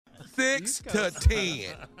6 to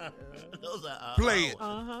 10. Play it.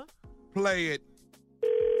 Play it.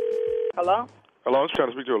 Hello? Hello, I was trying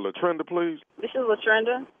to speak to LaTrenda, please. This is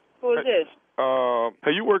LaTrenda. Who is this?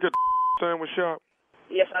 Hey, you work at the sandwich shop?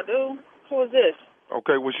 Yes, I do. Who is this?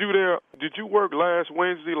 Okay, was you there? Did you work last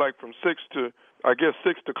Wednesday, like from 6 to, I guess,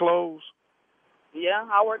 6 to close? Yeah,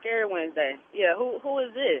 I work every Wednesday. Yeah, who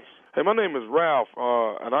is this? Hey, my name is Ralph,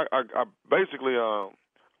 and I basically,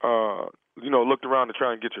 looked around to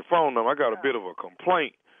try and get your phone number. I got a bit of a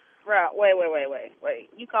complaint. Ralph, wait.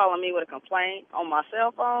 You calling me with a complaint on my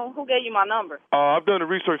cell phone? Who gave you my number? I've done the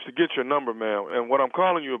research to get your number, ma'am, and what I'm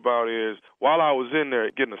calling you about is, while I was in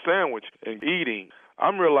there getting a sandwich and eating,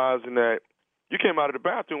 I'm realizing that you came out of the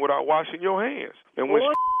bathroom without washing your hands. And when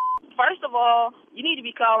First of all, you need to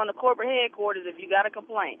be calling the corporate headquarters if you got a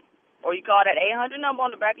complaint. Or you call that 800 number on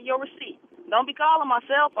the back of your receipt. Don't be calling my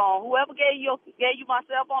cell phone. Whoever gave you my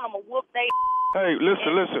cell phone, I'm going to whoop they. Hey,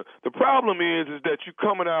 listen. The problem is that you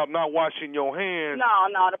coming out not washing your hands. No.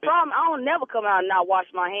 The problem, I don't never come out and not wash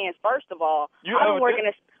my hands, first of all. I've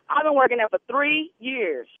been working there for 3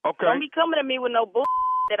 years. Okay. Don't be coming at me with no bull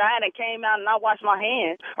that I hadn't came out and not washed my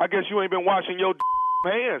hands. I guess you ain't been washing your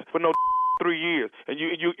hands for no 3 years. And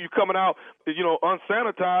you coming out,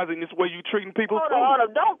 unsanitized, and this way you treating people. Hold on.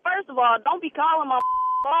 First of all, don't be calling my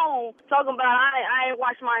phone talking about I ain't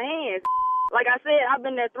washed my hands. Like I said, I've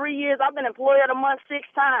been there 3 years. I've been employee of the month 6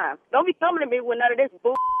 times. Don't be coming to me with none of this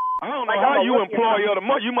bull. I don't know how you employee of the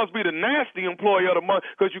month. You must be the nasty employee of the month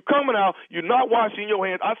because you coming out, you're not washing your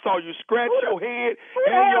hands. I saw you scratch your head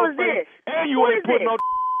and your face, and you ain't putting no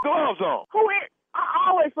gloves on. Who is?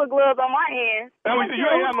 I always put gloves on my hands. You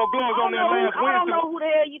ain't have no gloves on there last Wednesday. I don't know who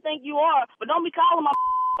the hell you think you are, but don't be calling my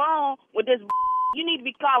phone with this. You need to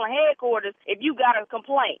be calling headquarters if you got a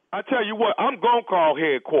complaint. I tell you what, I'm going to call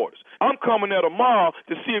headquarters. I'm coming there tomorrow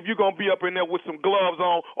to see if you're going to be up in there with some gloves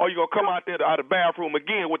on or you're going to come out there out of the bathroom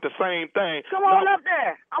again with the same thing. Come on up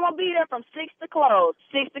there. I'm going to be there from 6 to close.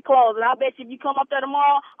 6 to close. And I bet you if you come up there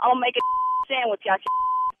tomorrow, I'm going to make a sandwich out your.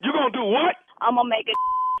 You going to do what? I'm going to make a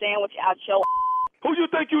sandwich out your. Who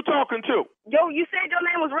you think you talking to? Yo, you said your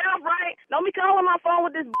name was Ralph, right? Don't be calling my phone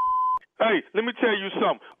with this. Hey, let me tell you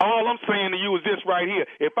something. All I'm saying to you is this right here.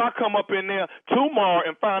 If I come up in there tomorrow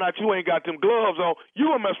and find out you ain't got them gloves on,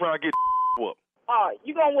 you gonna mess around and get whooped.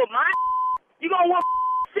 You gonna whoop mine? You gonna whoop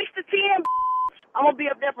 6 to 10? I'm gonna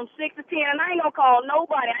be up there from 6 to 10, and I ain't gonna call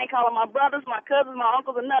nobody. I ain't calling my brothers, my cousins, my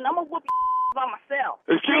uncles, or nothing. I'm gonna whoop by myself.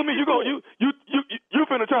 Excuse me, you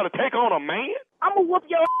finna try to take on a man? I'm gonna whoop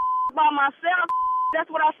your by myself. That's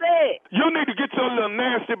what I said. You need to get your little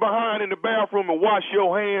nasty behind in the bathroom and wash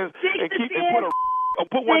your hands and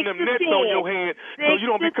put one of them nets on your hand so you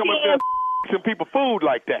don't be coming up there some people food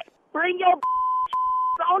like that. Bring your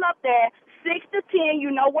on up there, 6 to 10.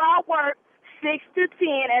 You know where I work, 6 to 10,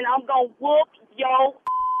 and I'm gonna whoop your.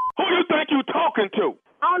 Who you think you talking to?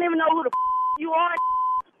 I don't even know who the you are,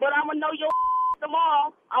 but I'm gonna know your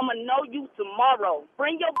tomorrow. I'm gonna know you tomorrow.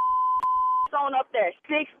 Bring your on up there,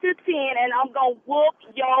 6 to 10, and I'm gonna whoop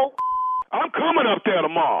your. I'm coming up there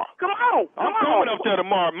tomorrow. Come on. I'm coming up there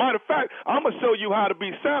tomorrow. Matter of fact, I'm gonna show you how to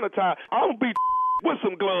be sanitized. I'm gonna be with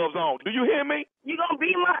some gloves on. Do you hear me? You gonna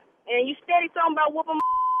be and you steady talking about whooping.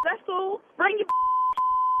 That's cool. Bring your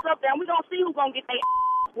up there, and we gonna see who's gonna get their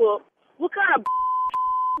whooped. What kind of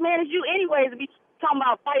man is you, anyways, to be talking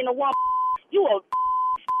about fighting a woman? You a.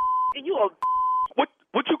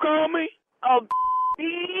 What you call me? A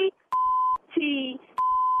BTH.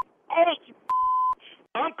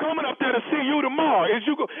 I'm coming up there to see you tomorrow. Is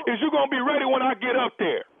you gonna be ready when I get up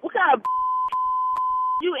there? What kind of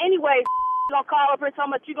you anyway gonna call up here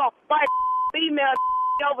talking about you gonna fight female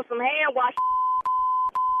over some hand wash?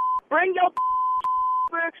 Bring your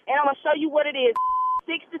and I'm gonna show you what it is.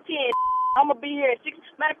 6 to 10. I'm gonna be here at 6.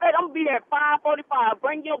 Matter of fact, I'm gonna be there at 5:45.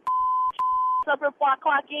 Bring your up here before I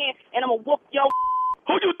clock in, and I'm gonna whoop your.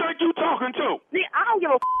 Who you think you talking to? I don't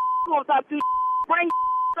give a who I'm talking to. Bring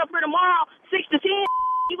up here tomorrow, 6 to 10.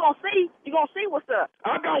 You gonna see what's up.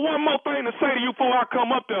 I got one more thing to say to you before I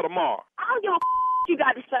come up there tomorrow. I don't give a you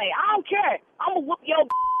got to say. I don't care. I'm gonna whoop your.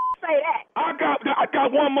 Say that. I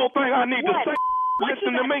got one more thing I need to say.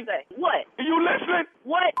 Listen to me. What? Are you listening?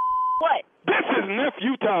 What? This is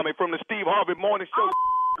Nephew Tommy from the Steve Harvey Morning Show.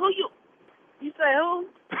 Who you? You say who?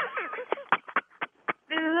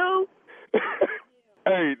 This is who?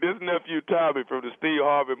 Hey, this is Nephew Tommy from the Steve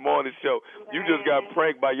Harvey Morning Show. Man. You just got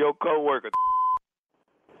pranked by your coworker.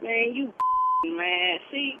 Man, you man.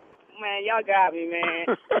 See, man, y'all got me, man.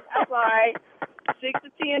 That's all right. 6 to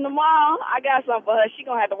 10 tomorrow. I got something for her. She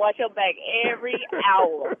gonna have to watch her back every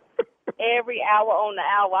hour. Every hour on the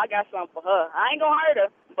hour. I got something for her. I ain't gonna hurt her,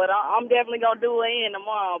 but But I'm definitely going to do it in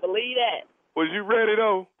tomorrow. Believe that. Was you ready,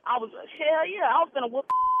 though? Hell yeah. I was going to whoop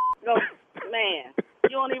go, man,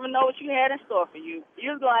 you don't even know what you had in store for you.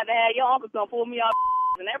 You was going to have to have your uncle come pull me out,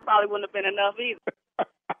 and that probably wouldn't have been enough either.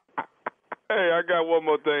 Hey, I got one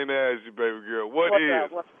more thing to ask you, baby girl. What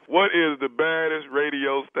is the baddest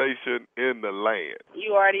radio station in the land?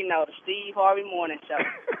 You already know, the Steve Harvey Morning Show.